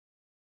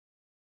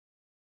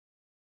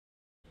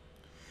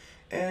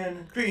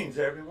And greetings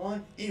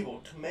everyone,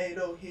 Evil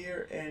Tomato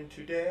here, and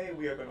today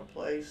we are going to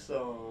play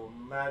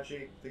some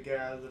Magic the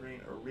Gathering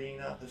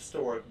Arena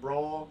Historic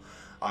Brawl.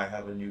 I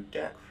have a new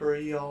deck for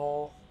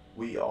y'all.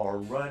 We are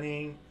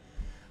running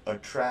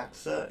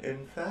Atraxa,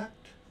 in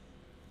fact.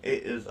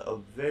 It is a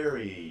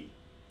very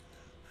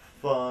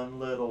fun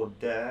little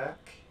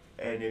deck,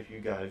 and if you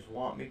guys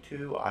want me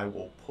to, I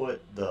will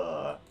put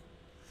the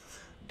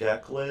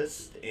deck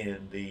list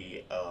in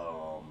the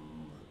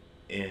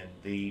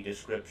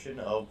description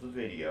of the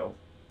video.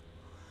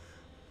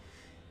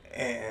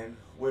 And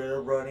we're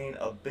running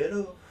a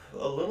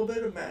little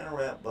bit of mana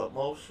ramp, but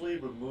mostly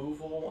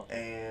removal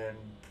and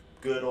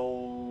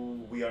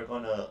we are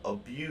gonna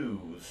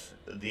abuse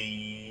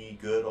the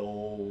good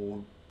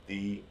old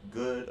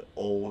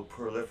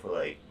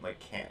proliferate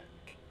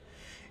mechanic.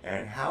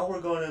 And how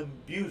we're gonna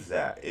abuse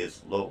that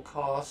is low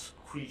cost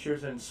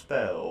creatures and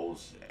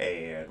spells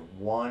and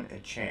one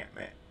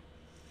enchantment.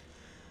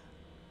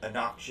 A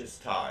noxious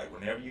tide.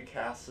 Whenever you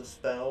cast a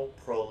spell,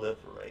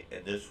 proliferate,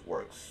 and this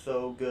works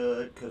so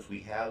good because we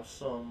have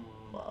some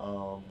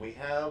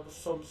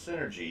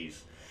synergies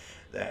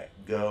that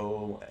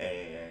go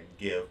and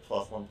give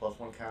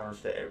 +1/+1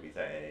 counters to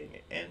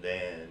everything, and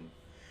then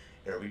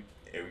every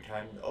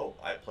time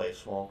I play a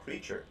small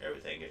creature,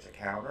 everything gets a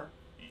counter.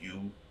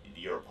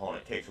 Your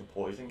opponent takes a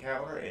poison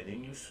counter, and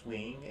then you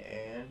swing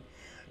and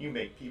you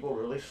make people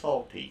really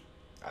salty.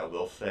 I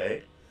will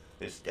say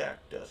this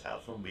deck does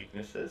have some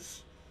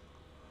weaknesses.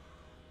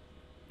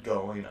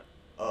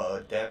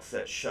 Decks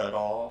that shut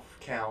off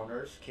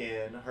counters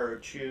can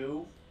hurt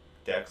you.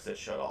 Decks that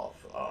shut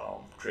off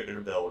triggered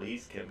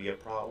abilities can be a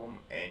problem,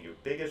 and your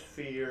biggest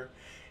fear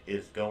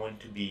is going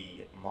to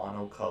be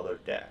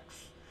monocolored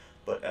decks.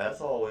 But as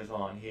always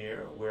on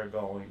here, we're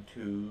going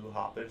to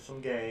hop in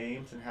some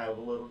games and have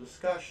a little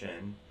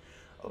discussion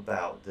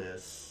about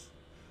this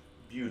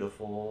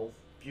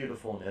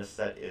beautifulness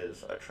that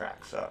is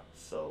Atraxa.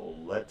 So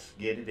let's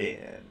get it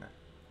in.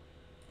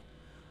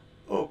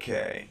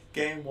 Okay,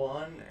 game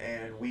one,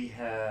 and we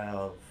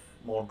have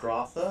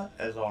Moldrotha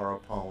as our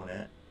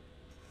opponent.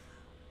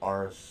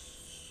 Our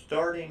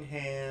starting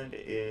hand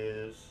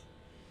it's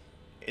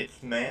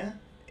meh.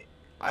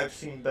 I've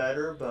seen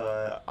better,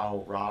 but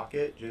I'll rock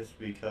it just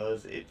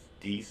because it's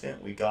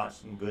decent. We got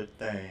some good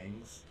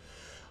things,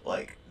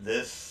 like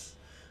this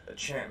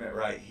enchantment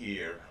right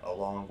here,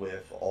 along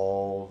with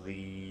all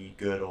the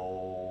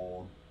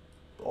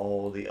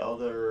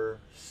other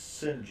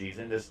synergies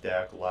in this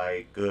deck,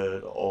 like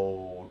good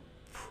old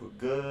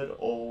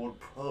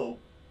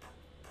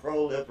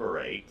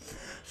proliferate.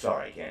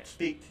 Sorry, I can't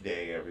speak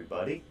today,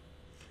 everybody.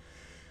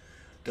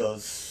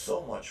 Does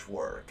so much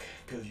work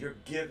because you're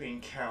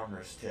giving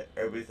counters to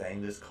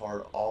everything. This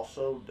card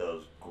also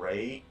does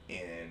great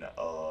in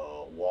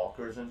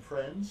Walkers and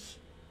Friends,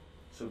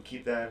 so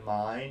keep that in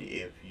mind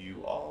if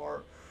you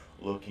are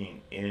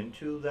looking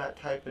into that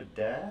type of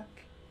deck.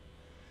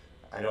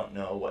 I don't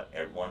know what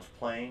everyone's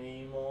playing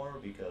anymore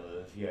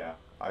because, yeah,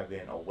 I've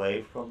been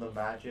away from the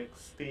Magic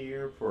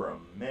sphere for a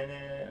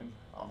minute.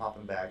 I'm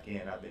hopping back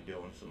in. I've been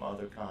doing some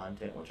other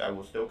content, which I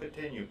will still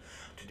continue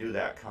to do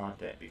that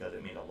content because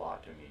it means a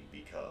lot to me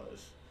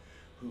because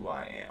who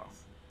I am.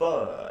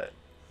 But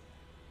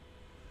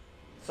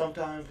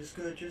sometimes it's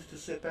good just to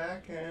sit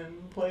back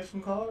and play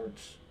some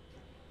cards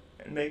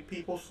and make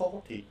people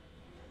salty.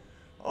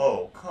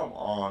 Oh, come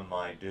on,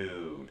 my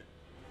dude.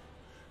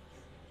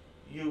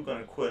 You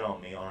gonna quit on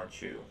me,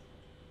 aren't you?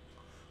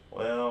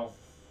 Well,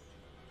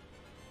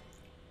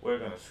 we're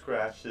gonna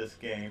scratch this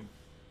game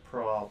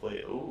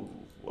probably. Ooh,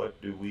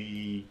 what do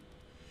we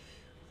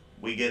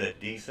get a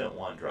decent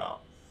one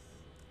drop.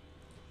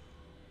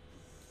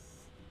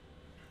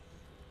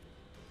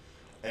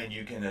 And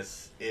you can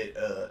its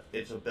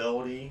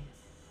ability,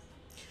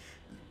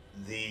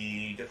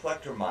 the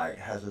Deflector Might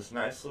has this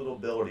nice little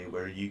ability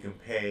where you can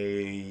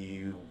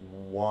pay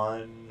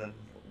one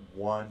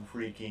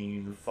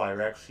freaking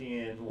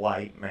Phyrexian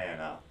white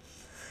mana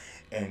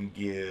and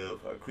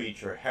give a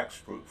creature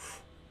hexproof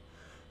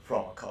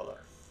from a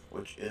color,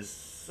 which is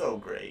so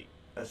great,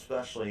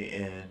 especially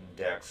in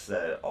decks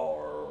that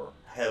are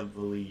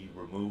heavily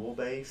removal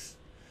based,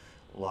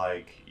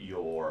 like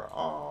your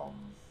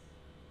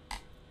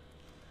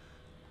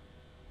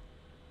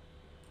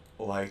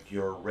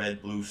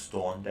red blue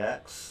storm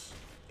decks.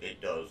 It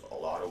does a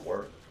lot of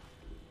work.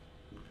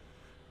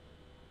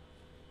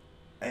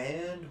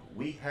 And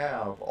we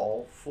have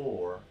all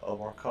four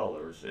of our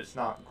colors. It's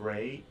not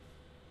great,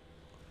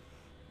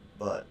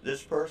 but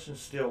this person's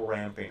still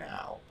ramping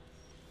out.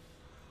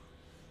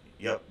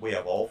 Yep, we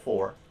have all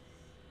four.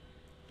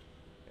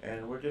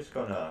 And we're just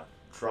gonna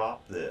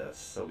drop this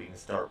so we can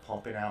start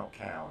pumping out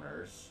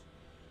counters.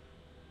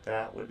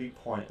 That would be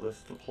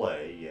pointless to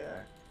play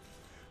yet.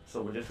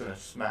 So we're just gonna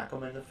smack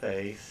them in the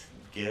face,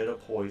 get a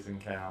poison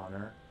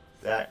counter.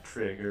 That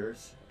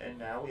triggers, and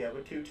now we have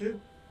a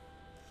 2/2.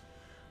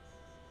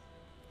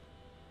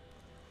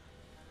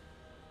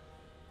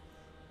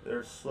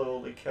 They're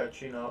slowly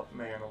catching up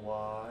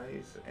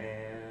mana-wise,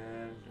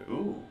 and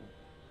ooh.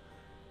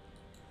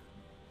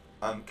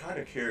 I'm kind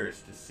of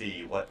curious to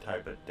see what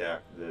type of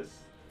deck this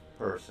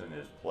person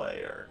is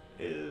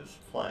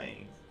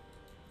playing.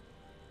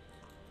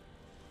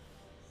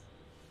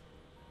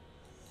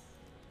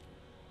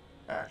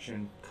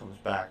 Action comes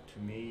back to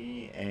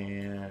me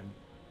and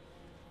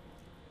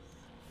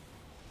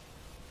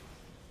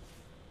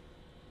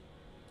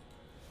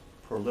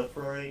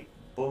proliferate,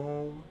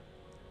 boom.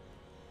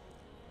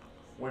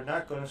 We're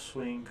not going to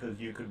swing because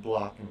you could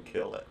block and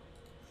kill it.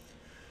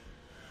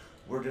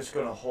 We're just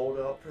going to hold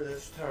up for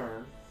this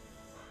turn.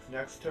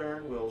 Next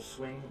turn we'll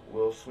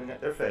swing at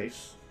their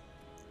face.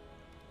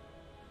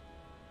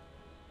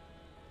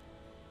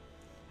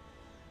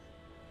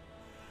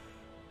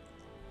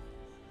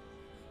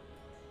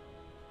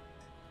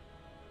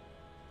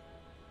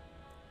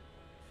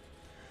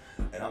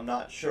 And I'm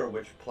not sure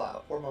which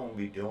platform I'm going to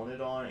be doing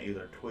it on,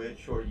 either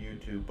Twitch or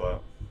YouTube,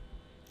 but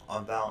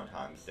on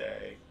Valentine's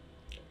Day,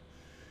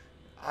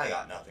 I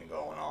got nothing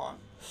going on.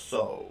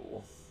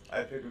 So,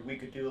 I figured we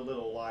could do a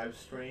little live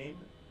stream.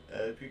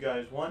 If you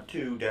guys want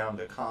to, down in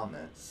the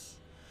comments,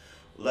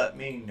 let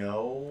me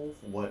know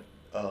what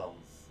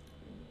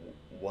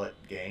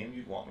game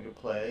you'd want me to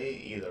play,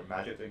 either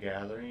Magic the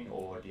Gathering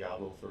or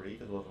Diablo 3,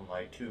 because those are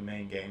my two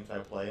main games I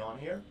play on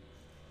here.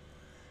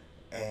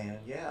 And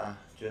yeah,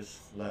 just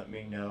let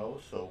me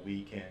know so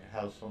we can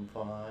have some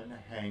fun,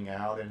 hang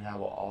out, and have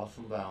an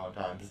awesome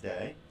Valentine's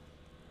Day.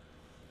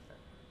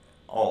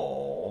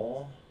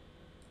 Oh,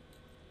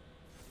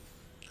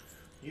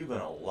 you're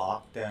gonna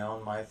lock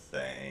down my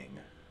thing.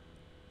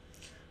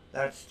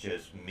 That's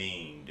just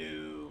mean,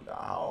 dude.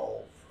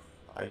 Oh,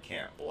 I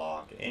can't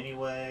block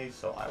anyway,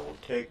 so I will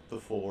take the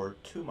 4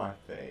 to my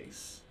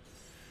face.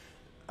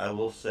 I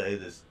will say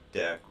this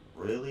deck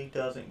really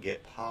doesn't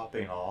get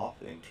popping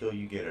off until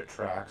you get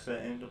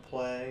Atraxa into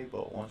play,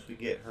 but once we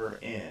get her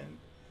in,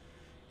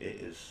 it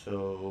is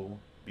so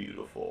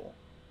beautiful.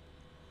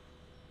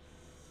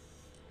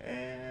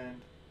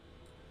 And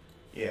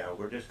yeah,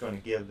 we're just going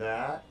to give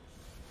that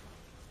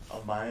a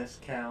minus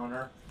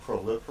counter,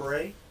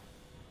 proliferate,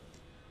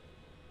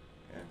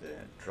 and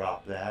then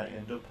drop that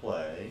into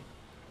play.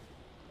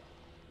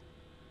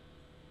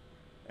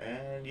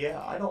 And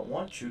yeah, I don't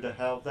want you to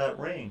have that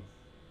ring,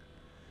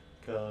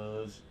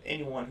 because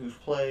anyone who's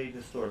played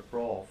Historic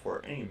Brawl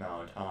for any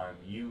amount of time,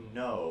 you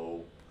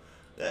know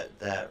that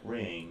that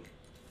ring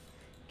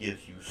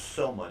gives you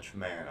so much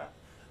mana,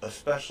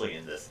 especially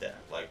in this deck.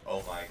 Like,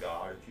 oh my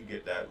god, if you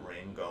get that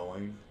ring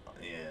going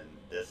in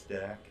this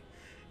deck,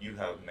 you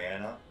have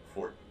mana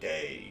for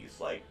days.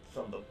 Like,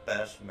 some of the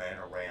best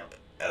mana ramp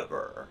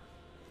ever.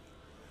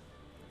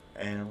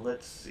 And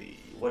let's see,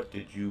 what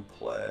did you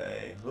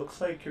play?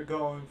 Looks like you're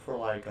going for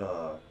like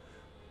a,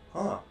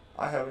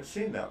 I haven't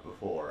seen that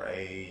before.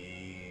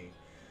 A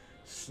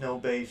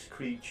snow-based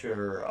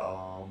creature,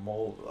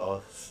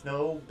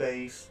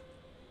 snow-based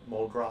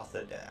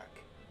Moldrotha deck.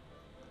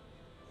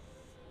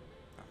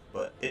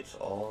 But it's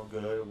all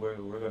good. We're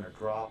going to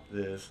drop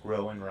this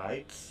Growing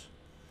Rights,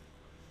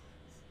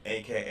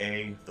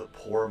 aka the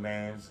poor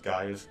man's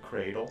Gaia's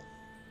Cradle.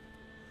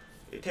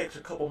 It takes a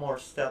couple more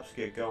steps to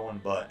get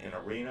going, but in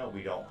Arena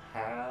we don't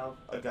have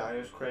a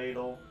Gaia's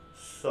Cradle.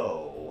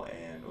 So,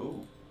 and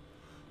ooh,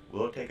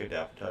 we'll take a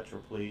Death Toucher,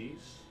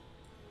 please.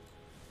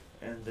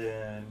 And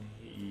then,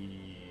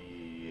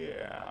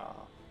 yeah,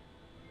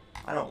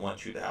 I don't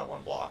want you to have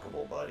one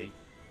blockable, buddy.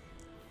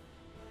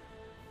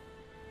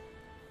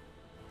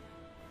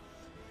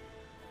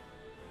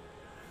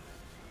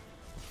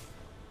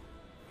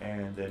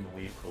 And then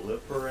we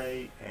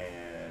proliferate,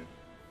 and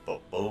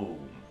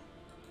ba-boom.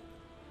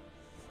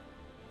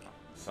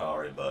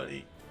 Sorry,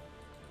 buddy.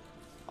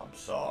 I'm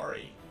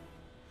sorry.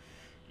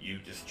 You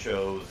just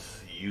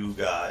chose, you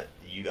got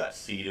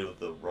seeded with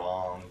the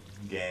wrong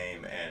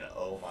game, and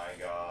oh my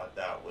god,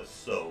 that was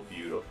so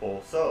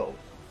beautiful. So,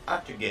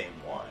 after game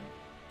 1,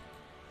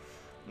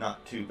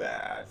 not too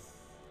bad.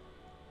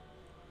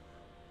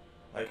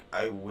 Like,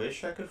 I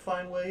wish I could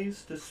find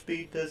ways to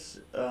speed this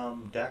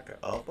deck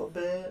up a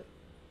bit,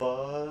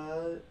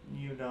 but,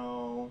 you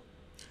know,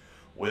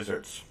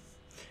 Wizards,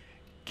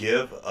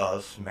 give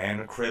us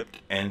Mana Crypt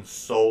and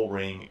Soul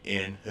Ring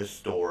in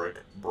Historic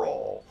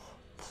Brawl.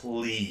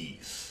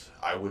 Please.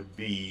 I would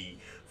be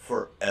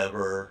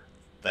forever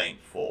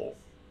thankful.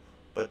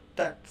 But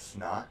that's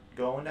not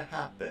going to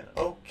happen.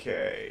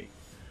 Okay.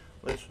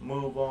 Let's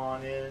move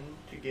on in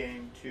to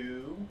game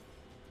 2.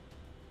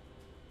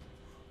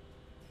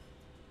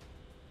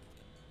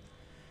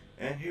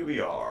 And here we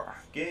are.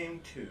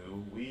 Game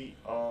 2. We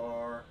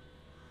are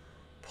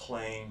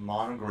playing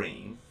mono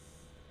green.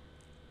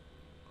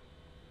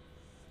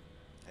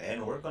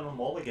 And we're going to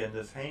mulligan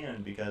this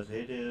hand because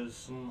it is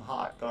some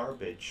hot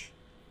garbage.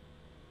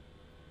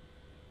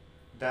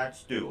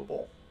 That's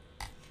doable.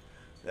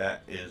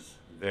 That is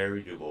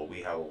very doable.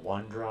 We have a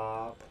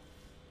 1-drop.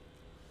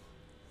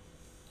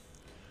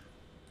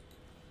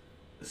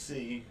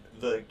 See,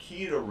 the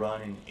key to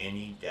running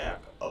any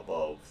deck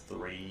above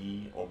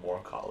 3 or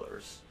more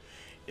colors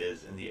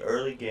is in the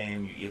early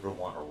game you either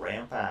want to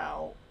ramp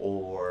out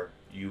or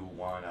you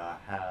want to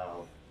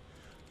have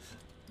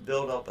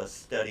build up a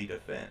steady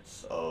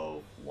defense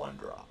of 1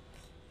 drop.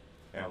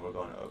 And we're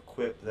going to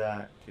equip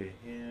that to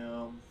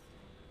him.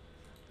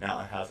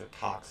 Now it has a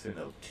toxin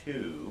of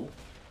 2.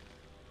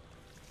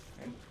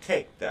 And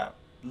take that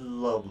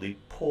lovely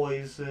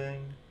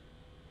poison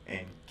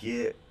and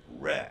get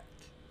wrecked.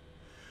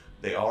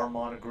 They are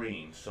mono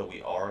green, so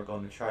we are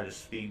going to try to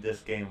speed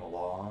this game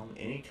along.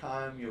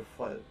 Anytime you're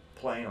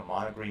playing a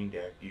mono green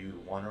deck,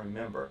 you want to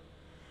remember,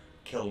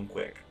 kill them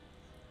quick.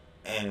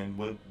 And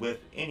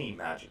with any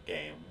Magic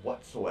game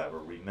whatsoever,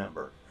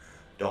 remember,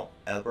 don't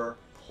ever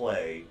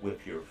play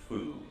with your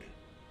food.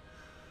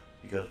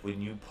 Because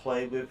when you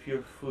play with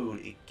your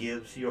food, it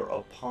gives your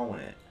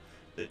opponent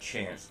the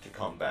chance to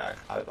come back.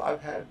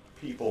 I've had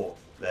people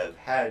that have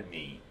had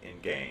me in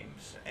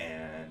games,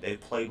 and they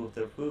played with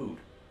their food.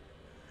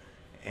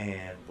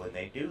 And when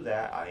they do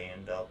that, I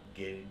end up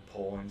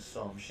pulling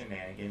some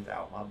shenanigans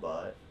out my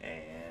butt,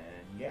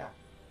 and yeah,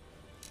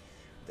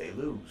 they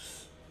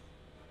lose.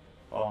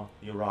 Oh,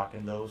 you're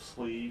rocking those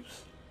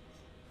sleeves?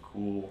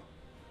 Cool.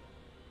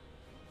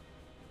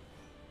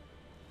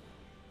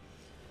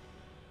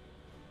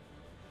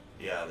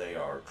 Yeah, they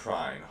are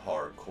trying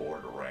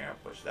hardcore to ramp,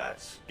 which that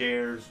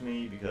scares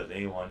me, because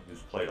anyone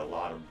who's played a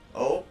lot of...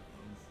 Oh!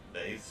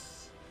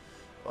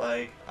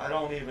 Like, I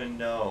don't even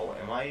know.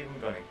 Am I even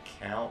going to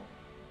count?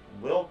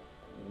 We'll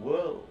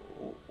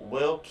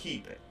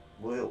keep it.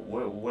 We're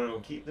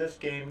going to keep this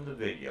game in the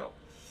video.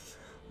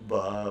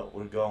 But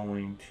we're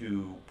going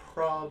to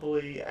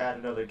probably add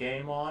another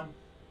game on.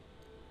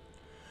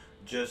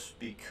 Just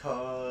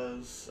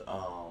because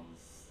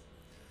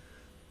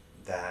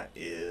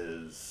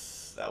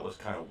that was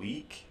kind of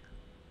weak.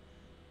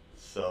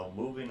 So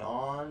moving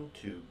on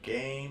to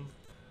game.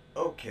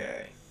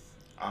 Okay,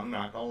 I'm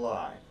not gonna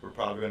lie, we're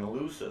probably gonna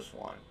lose this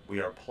one. We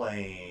are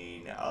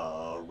playing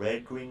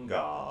red green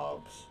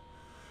gobs,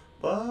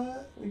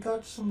 but we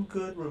got some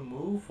good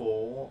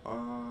removal.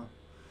 I'm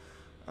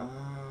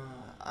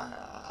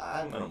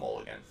gonna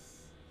mulligan.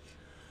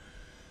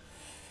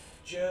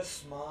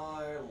 Just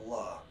my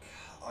luck.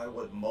 I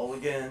would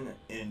mulligan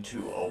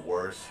into a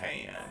worse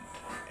hand.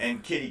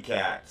 And kitty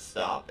cat,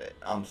 stop it.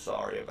 I'm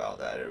sorry about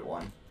that,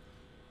 everyone.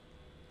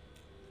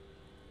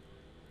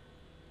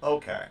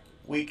 Okay,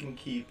 we can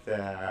keep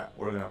that.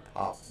 We're gonna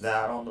pop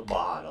that on the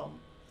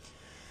bottom.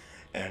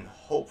 And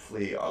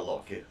hopefully our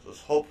luck is,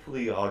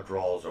 hopefully our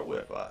draws are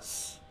with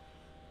us.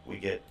 We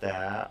get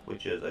that,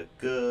 which is a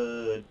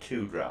good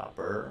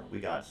 2-dropper. We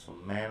got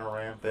some mana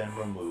ramp and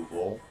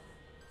removal.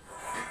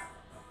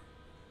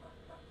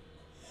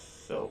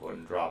 So we're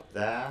going to drop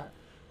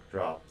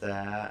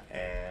that,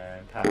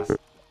 and pass.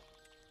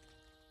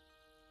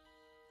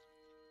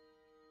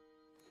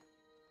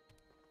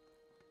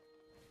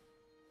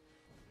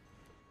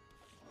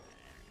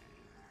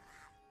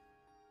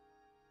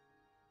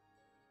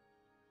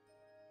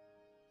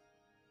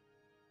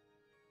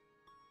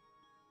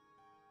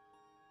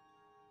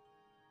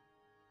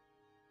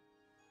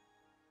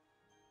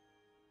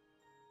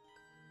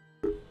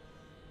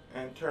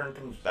 And turn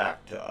comes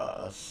back to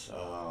us.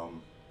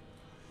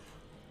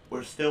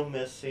 We're still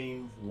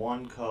missing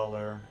 1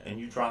 color, and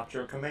you dropped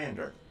your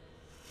commander.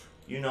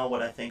 You know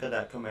what I think of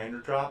that commander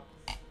drop?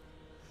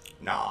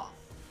 Nah.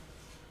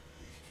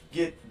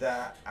 Get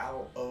that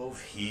out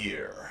of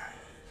here.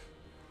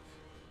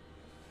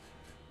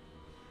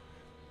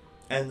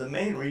 And the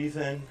main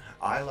reason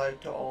I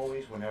like to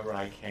always, whenever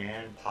I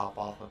can, pop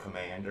off a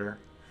commander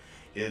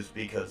is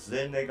because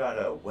then they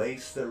gotta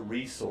waste their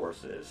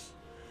resources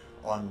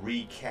on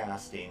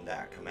recasting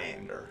that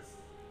commander.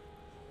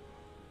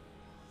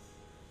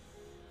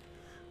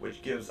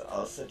 Which gives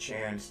us a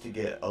chance to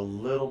get a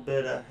little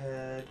bit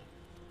ahead.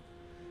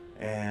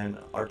 And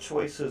our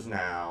choices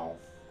now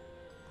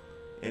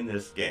in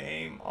this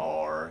game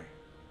are,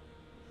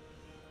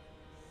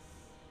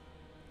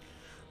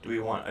 do we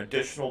want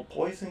additional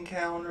poison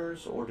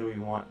counters, or do we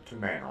to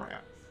mana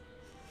ramp?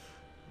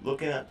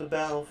 Looking at the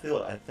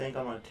battlefield, I think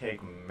I'm going to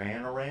take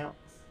mana ramp,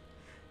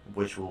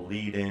 which will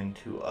lead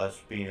into us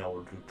being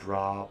able to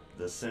drop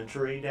the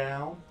Century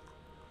down,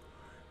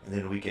 and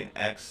then we can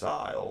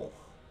exile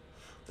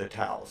the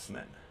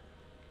Talisman,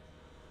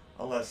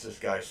 unless this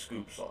guy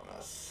scoops on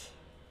us.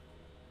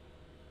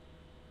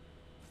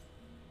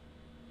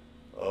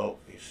 Oh,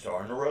 he's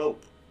starting to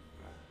rope.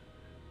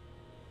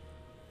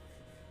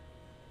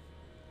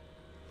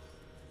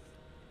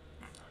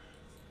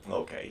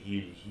 Okay,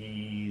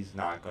 he's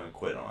not going to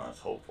quit on us,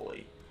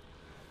 hopefully.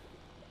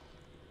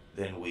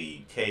 Then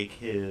we take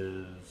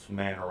his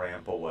mana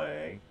ramp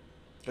away,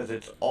 because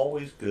it's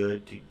always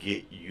good to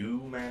get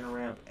you mana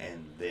ramp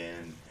and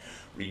then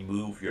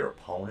remove your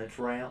opponent's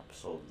ramp,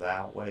 so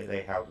that way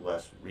they have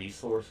less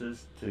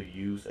resources to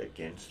use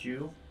against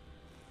you.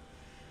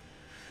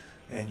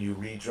 And you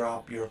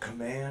redrop your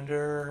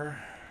commander,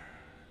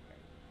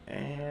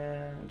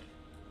 and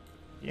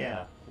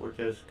yeah, we're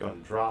just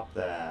going to drop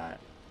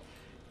that.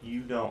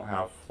 You don't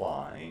have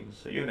flying,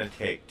 so you're going to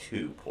take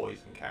 2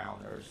 poison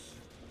counters.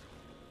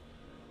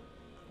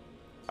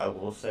 I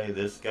will say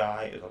this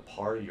guy is a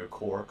part of your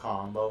core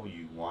combo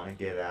you want to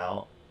get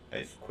out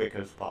as quick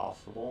as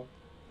possible.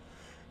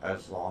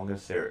 as long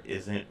as there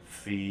isn't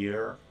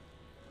fear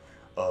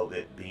of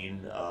it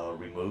being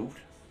removed.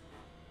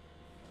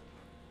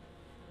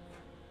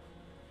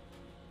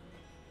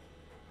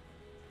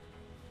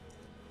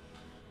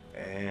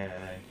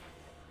 And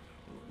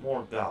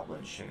more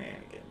goblin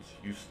shenanigans.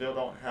 You still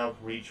don't have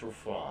reach or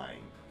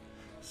flying,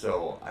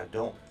 so I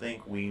don't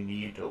think we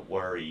need to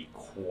worry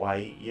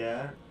quite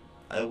yet.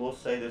 I will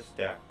say this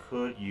deck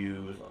could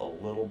use a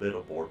little bit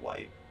of board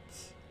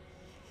wipes.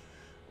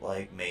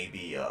 Like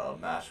maybe a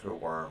Masker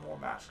Worm or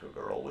Masker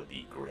Girl would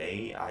be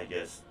great. I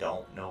just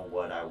don't know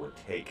what I would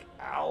take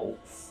out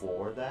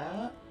for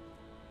that.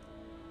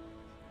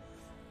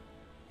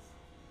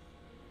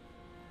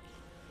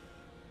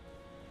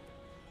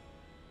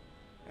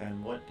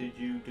 And what did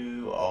you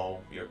do? Oh,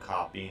 you're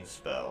copying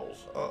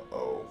spells.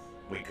 Uh-oh.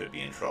 We could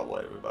be in trouble,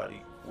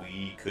 everybody.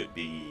 We could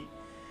be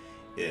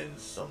in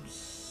some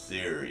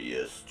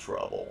serious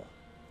trouble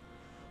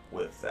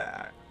with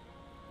that.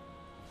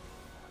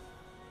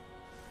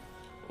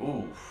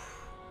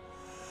 Oof.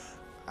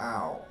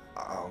 Ow.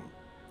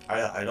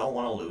 I don't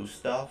want to lose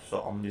stuff,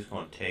 so I'm just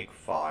going to take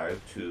 5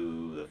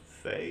 to the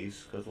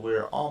face, because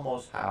we're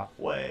almost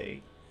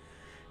halfway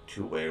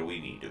to where we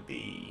need to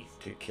be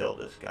to kill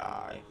this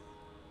guy.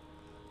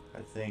 I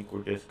think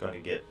we're just going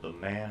to get the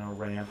mana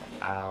ramp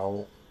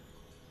out.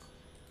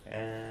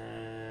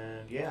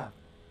 And yeah,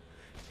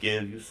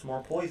 give you some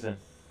more poison.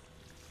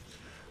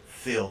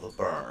 Feel the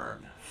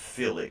burn.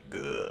 Feel it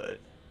good.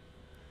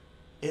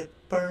 It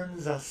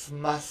burns us,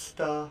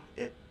 master.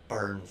 It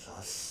burns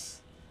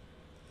us.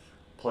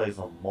 Plays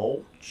a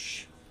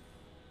mulch.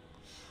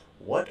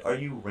 What are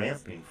you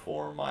ramping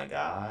for, my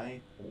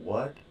guy?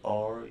 What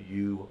are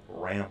you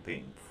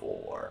ramping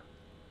for?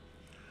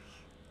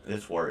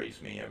 This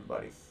worries me,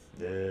 everybody.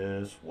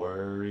 This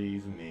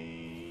worries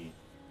me.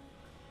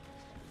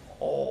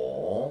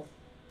 Oh,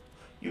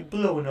 you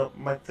blowing up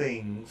my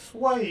things.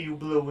 Why are you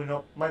blowing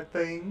up my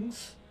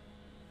things?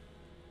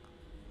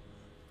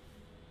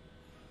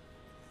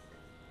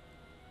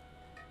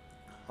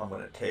 I'm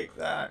gonna take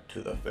that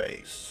to the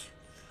face.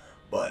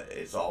 But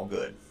it's all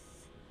good.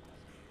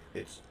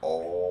 It's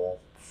all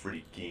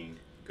freaking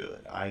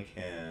good. I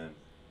can...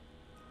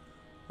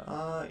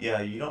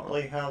 yeah, you don't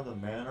really have the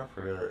mana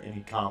for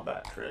any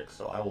combat tricks,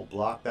 so I will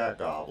block that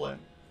goblin.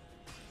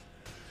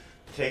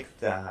 Take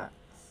that.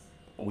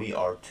 We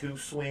are 2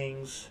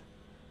 swings.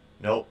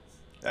 Nope,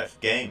 that's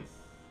game.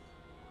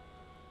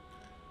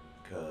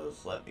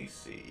 Because, let me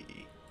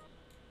see.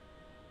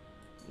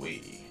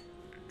 We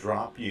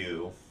drop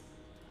you.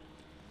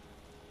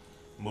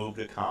 Move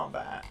to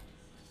combat.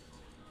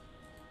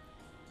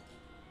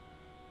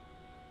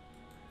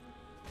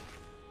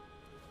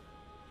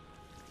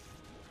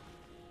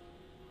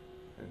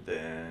 And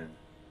then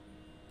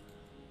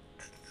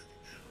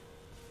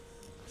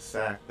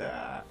sack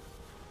that.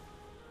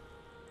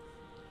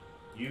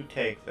 You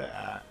take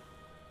that.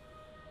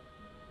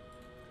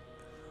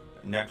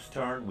 Next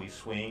turn we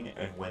swing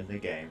and win the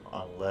game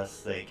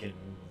unless they can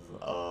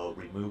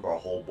remove our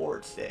whole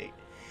board state.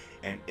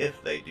 And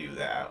if they do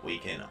that, we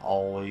can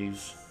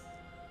always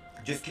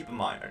just keep in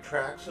mind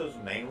Atraxa is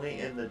mainly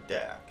in the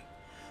deck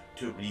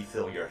to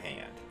refill your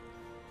hand.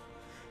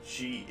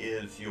 She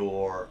is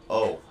your,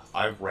 oh,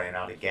 I've ran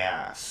out of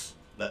gas.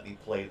 Let me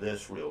play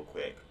this real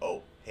quick.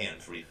 Oh,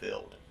 hand's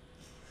refilled.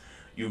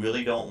 You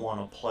really don't want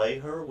to play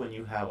her when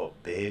you have a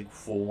big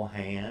full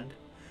hand,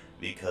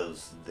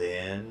 because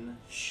then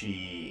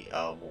she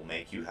will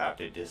make you have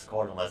to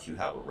discard unless you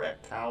have a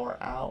wreck tower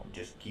out.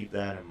 Just keep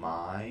that in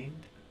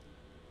mind.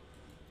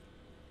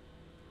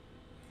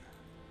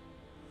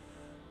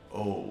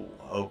 Oh,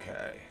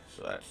 okay.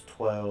 So that's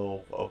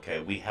 12.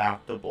 Okay, we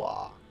have to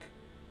block.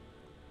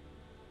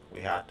 We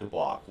have to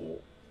block.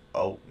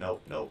 Oh,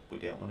 nope, nope. We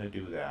didn't want to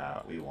do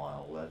that. We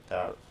want to let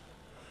that...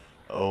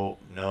 Oh,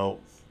 no.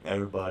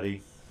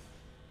 Everybody.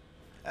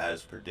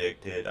 As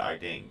predicted, I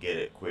didn't get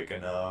it quick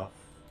enough.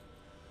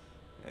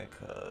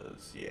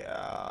 Because,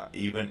 yeah,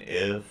 even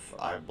if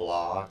I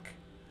block...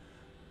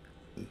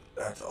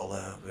 That's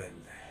 11.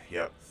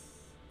 Yep.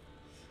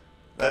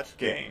 That's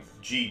game.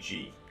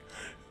 GG.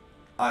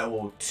 I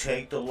will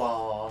take the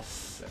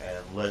loss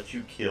and let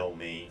you kill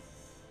me.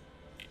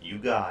 You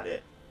got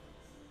it.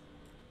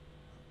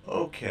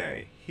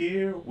 Okay,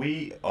 here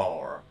we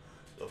are.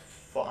 The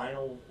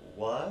final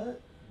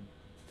what?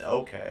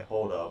 Okay,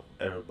 hold up,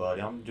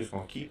 everybody. I'm just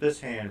gonna keep this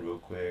hand real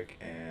quick,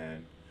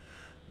 and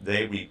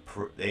they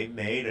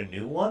made a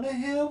new one of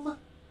him?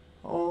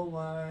 Oh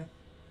my.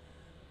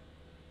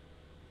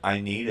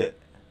 I need it.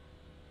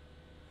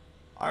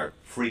 I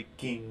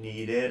freaking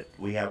need it.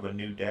 We have a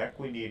new deck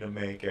we need to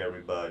make,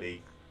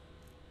 everybody.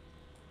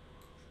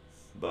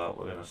 But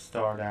we're gonna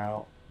start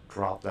out,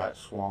 drop that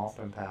swamp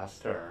and pass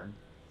turn.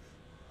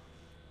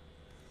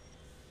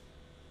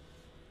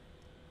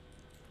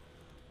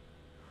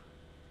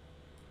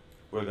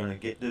 We're gonna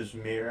get this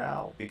mirror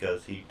out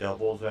because he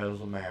doubles as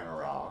a mana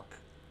rock.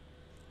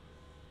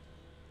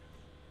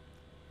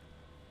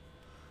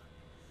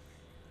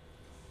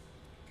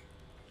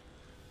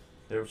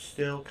 They're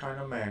still kind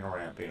of mana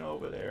ramping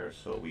over there,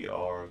 so we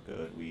are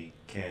good. We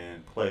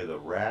can play the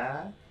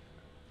rat,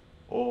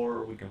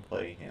 or we can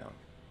play him.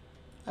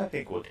 I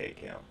think we'll take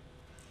him.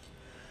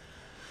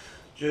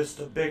 Just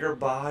a bigger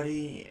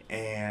body,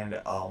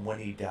 and when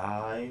he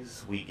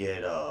dies, we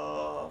get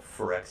a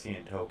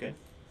Phyrexian token.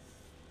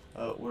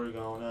 We're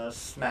gonna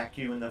smack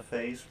you in the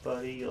face,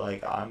 buddy.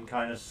 Like, I'm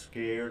kind of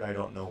scared. I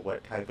don't know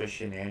what type of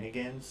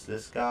shenanigans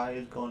this guy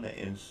is going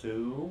to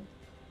ensue.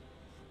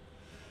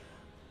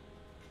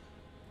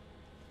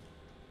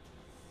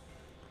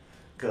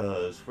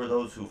 Because for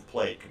those who've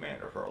played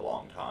Commander for a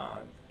long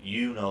time,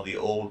 you know the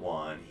old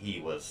one,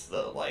 he was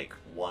the like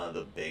one of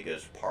the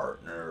biggest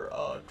partner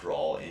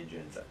draw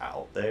engines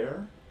out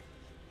there.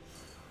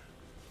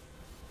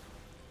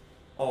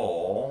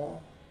 Oh,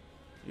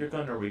 you're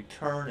gonna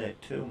return it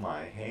to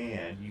my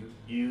hand.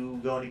 You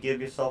gonna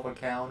give yourself a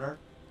counter?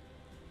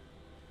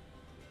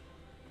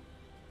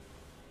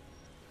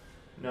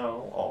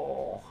 No.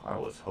 Oh, I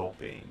was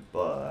hoping,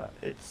 but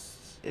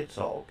it's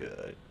all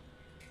good.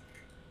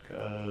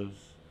 'Cause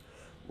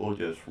we'll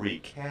just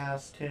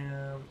recast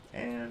him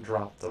and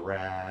drop the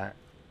rat.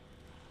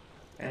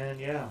 And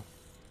yeah,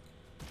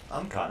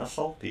 I'm kind of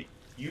salty.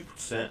 You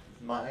sent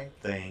my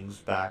things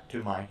back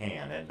to my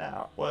hand, and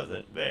that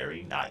wasn't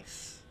very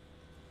nice.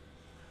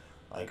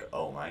 Like,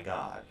 oh my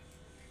god.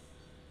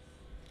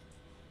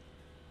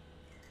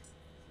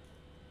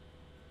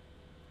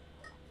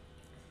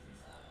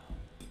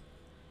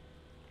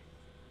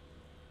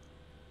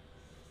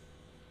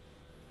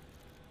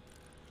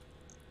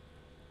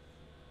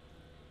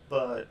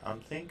 But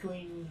I'm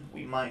thinking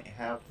we might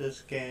have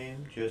this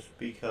game just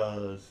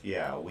because,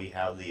 yeah, we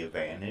have the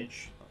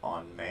advantage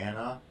on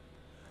mana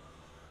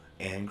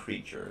and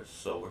creatures.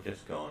 So we're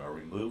just going to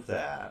remove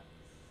that.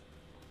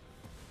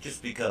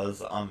 Just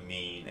because I'm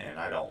mean and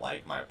I don't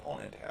like my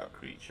opponent to have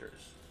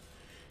creatures.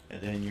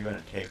 And then you're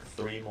going to take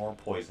 3 more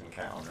poison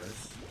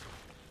counters.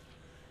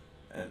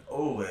 And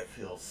oh, it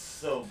feels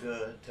so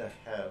good to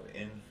have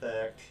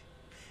Infect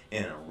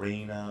in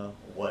Arena.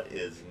 What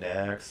is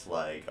next?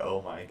 Like,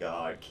 oh my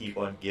god, keep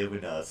on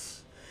giving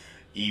us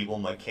evil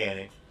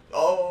mechanics.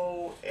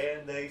 Oh,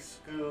 and they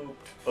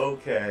scooped.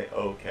 Okay,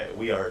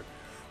 we are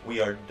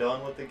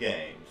done with the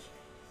games.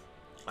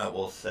 I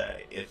will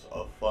say it's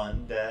a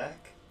fun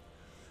deck.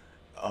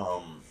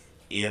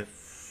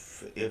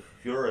 If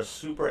you're a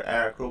super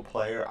aggro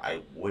player,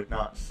 I would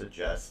not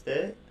suggest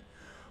it.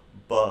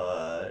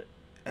 But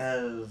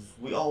as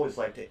we always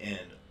like to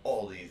end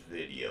all these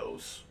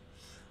videos,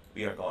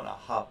 we are going to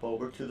hop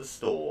over to the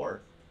store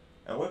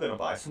and we're going to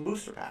buy some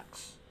booster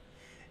packs.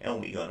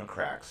 And we're going to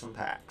crack some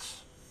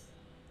packs.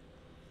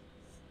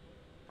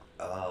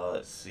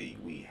 Let's see,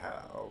 we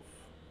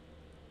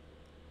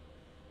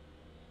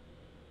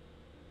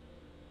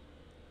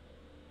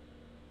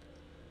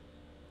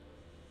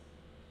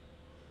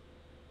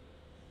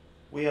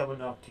have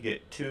enough to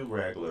get 2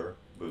 regular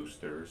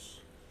boosters.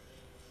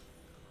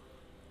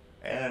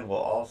 And we'll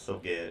also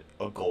get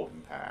a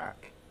golden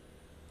pack.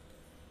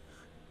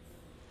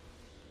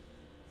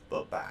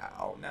 But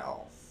bow,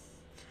 no.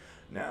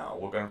 Now,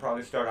 we're going to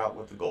probably start out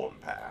with the golden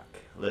pack.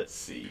 Let's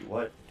see,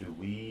 what do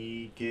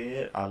we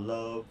get? I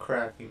love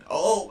cracking.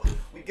 Oh,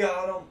 we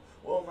got him.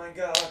 Oh my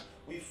god,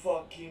 we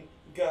fucking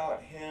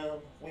got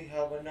him. We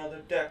have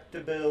another deck to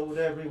build,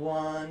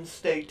 everyone.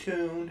 Stay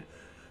tuned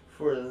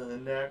for the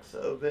next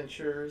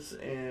adventures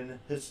in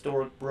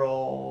Historic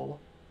Brawl.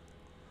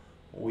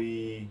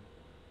 Blue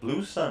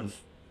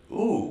Suns.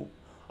 Ooh,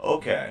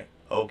 okay,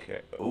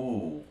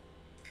 ooh.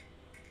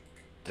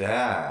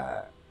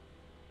 That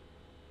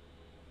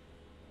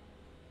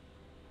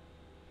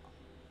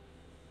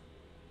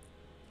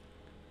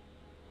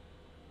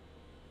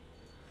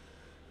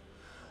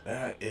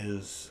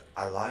is,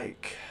 I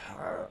like,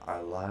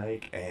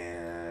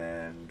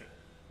 and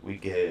we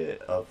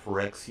get a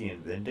Phyrexian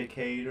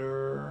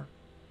Vindicator.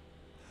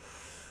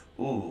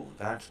 Ooh,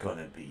 that's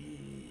gonna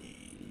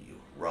be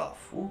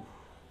rough. Ooh.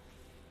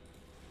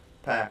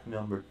 Pack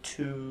number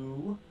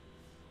 2.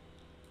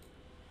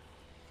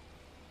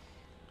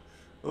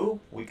 Ooh,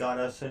 we got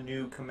us a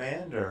new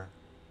commander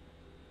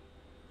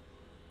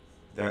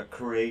that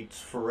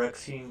creates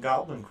Phyrexian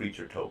Goblin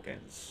creature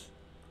tokens.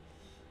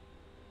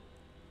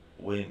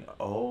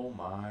 Oh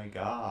my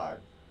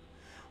god.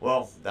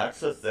 Well,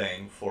 that's a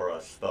thing for a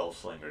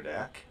Spellslinger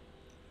deck.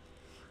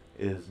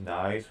 Is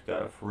nice. We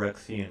got a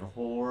Phyrexian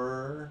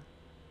Horror.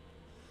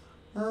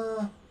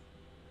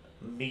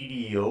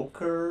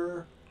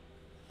 Mediocre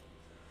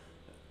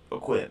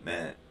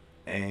equipment.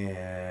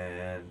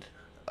 And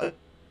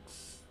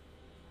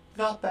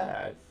not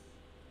bad.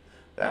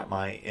 That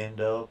might end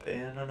up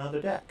in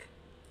another deck.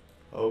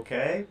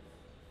 Okay.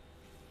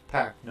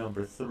 Pack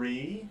number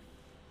 3.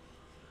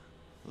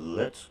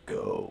 Let's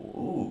go.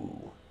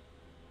 Ooh.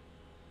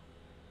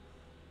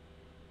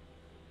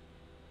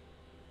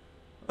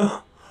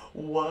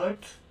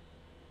 What?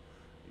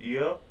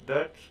 Yep,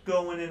 that's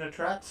going in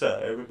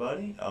Atraxa,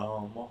 everybody.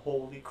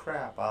 Holy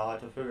crap, I'll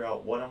have to figure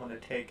out what I'm going to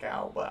take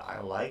out, but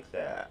I like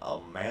that. A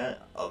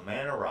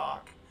mana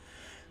rock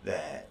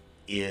that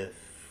if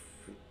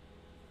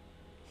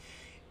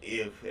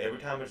if every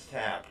time it's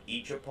tapped,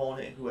 each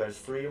opponent who has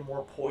 3 or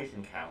more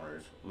poison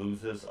counters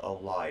loses a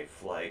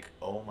life. Like,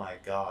 oh my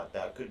god,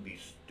 that could be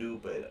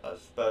stupid,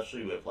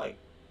 especially with, like,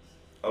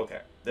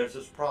 okay, there's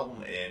this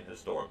problem in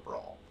Historic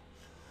Brawl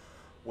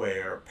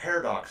where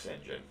Paradox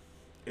Engine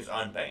is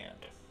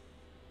unbanned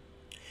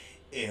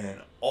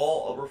in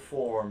all other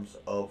forms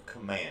of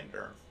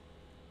Commander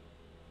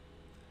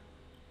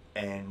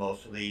and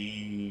most of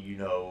the,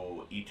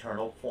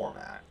 Eternal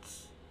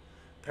formats.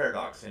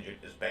 Paradox Engine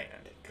is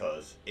banned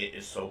because it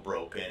is so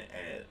broken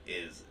and it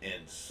is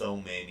in so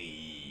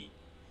many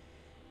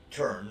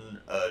turn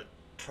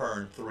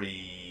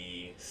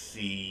 3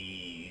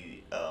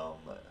 C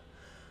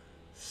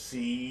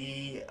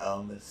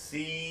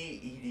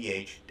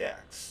EDH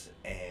decks,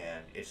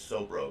 and it's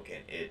so broken.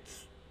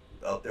 It's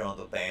up there on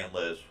the ban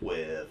list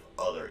with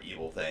other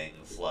evil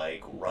things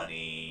like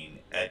running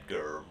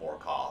Edgar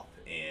Morkov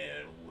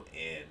in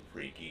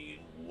freaking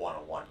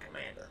 101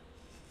 Commander.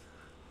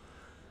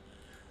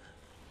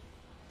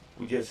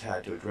 We just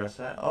had to address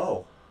that.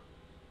 Oh.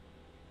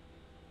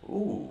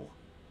 Ooh.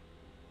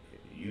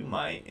 You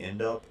might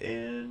end up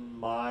in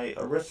my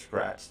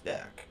Aristocrats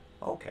deck.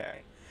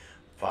 Okay.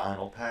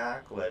 Final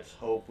pack. Let's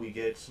hope we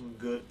get some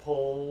good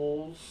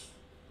pulls.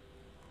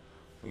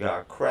 We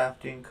got a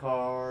crafting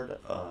card,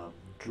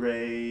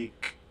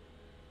 Drake.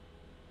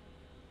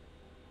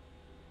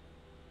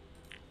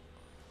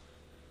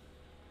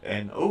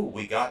 And,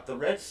 we got the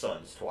Red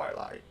Sun's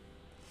Twilight.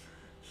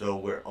 So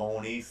we're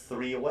only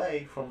 3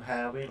 away from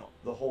having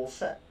the whole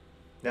set.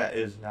 That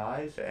is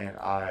nice, and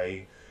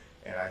I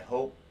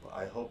hope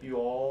you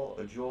all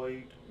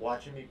enjoyed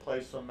watching me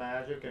play some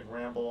Magic and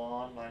ramble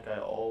on like I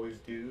always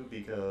do,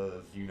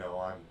 because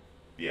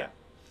yeah.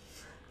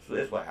 So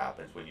that's what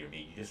happens when you're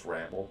me. You just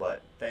ramble.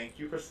 But thank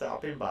you for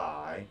stopping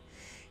by.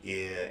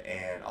 Yeah,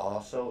 and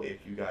also,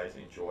 if you guys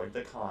enjoyed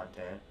the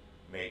content,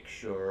 make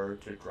sure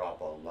to drop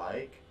a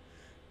like,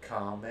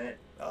 comment,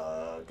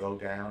 go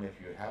down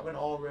if you haven't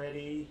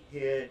already.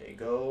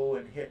 Go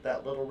and hit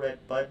that little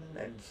red button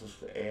and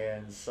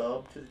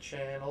sub to the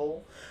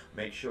channel.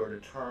 Make sure to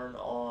turn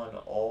on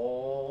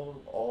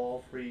all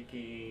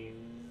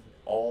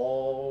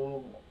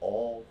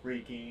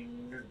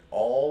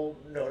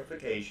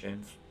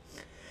notifications.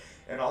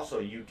 And also,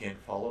 you can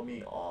follow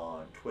me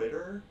on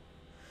Twitter,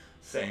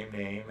 same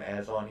name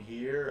as on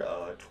here,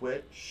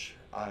 Twitch.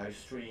 I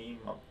stream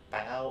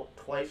about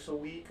twice a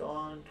week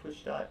on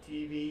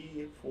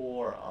twitch.tv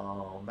for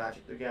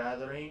Magic the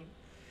Gathering,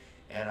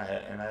 and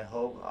I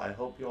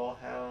hope you all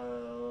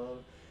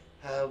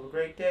have a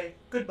great day.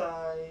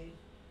 Goodbye.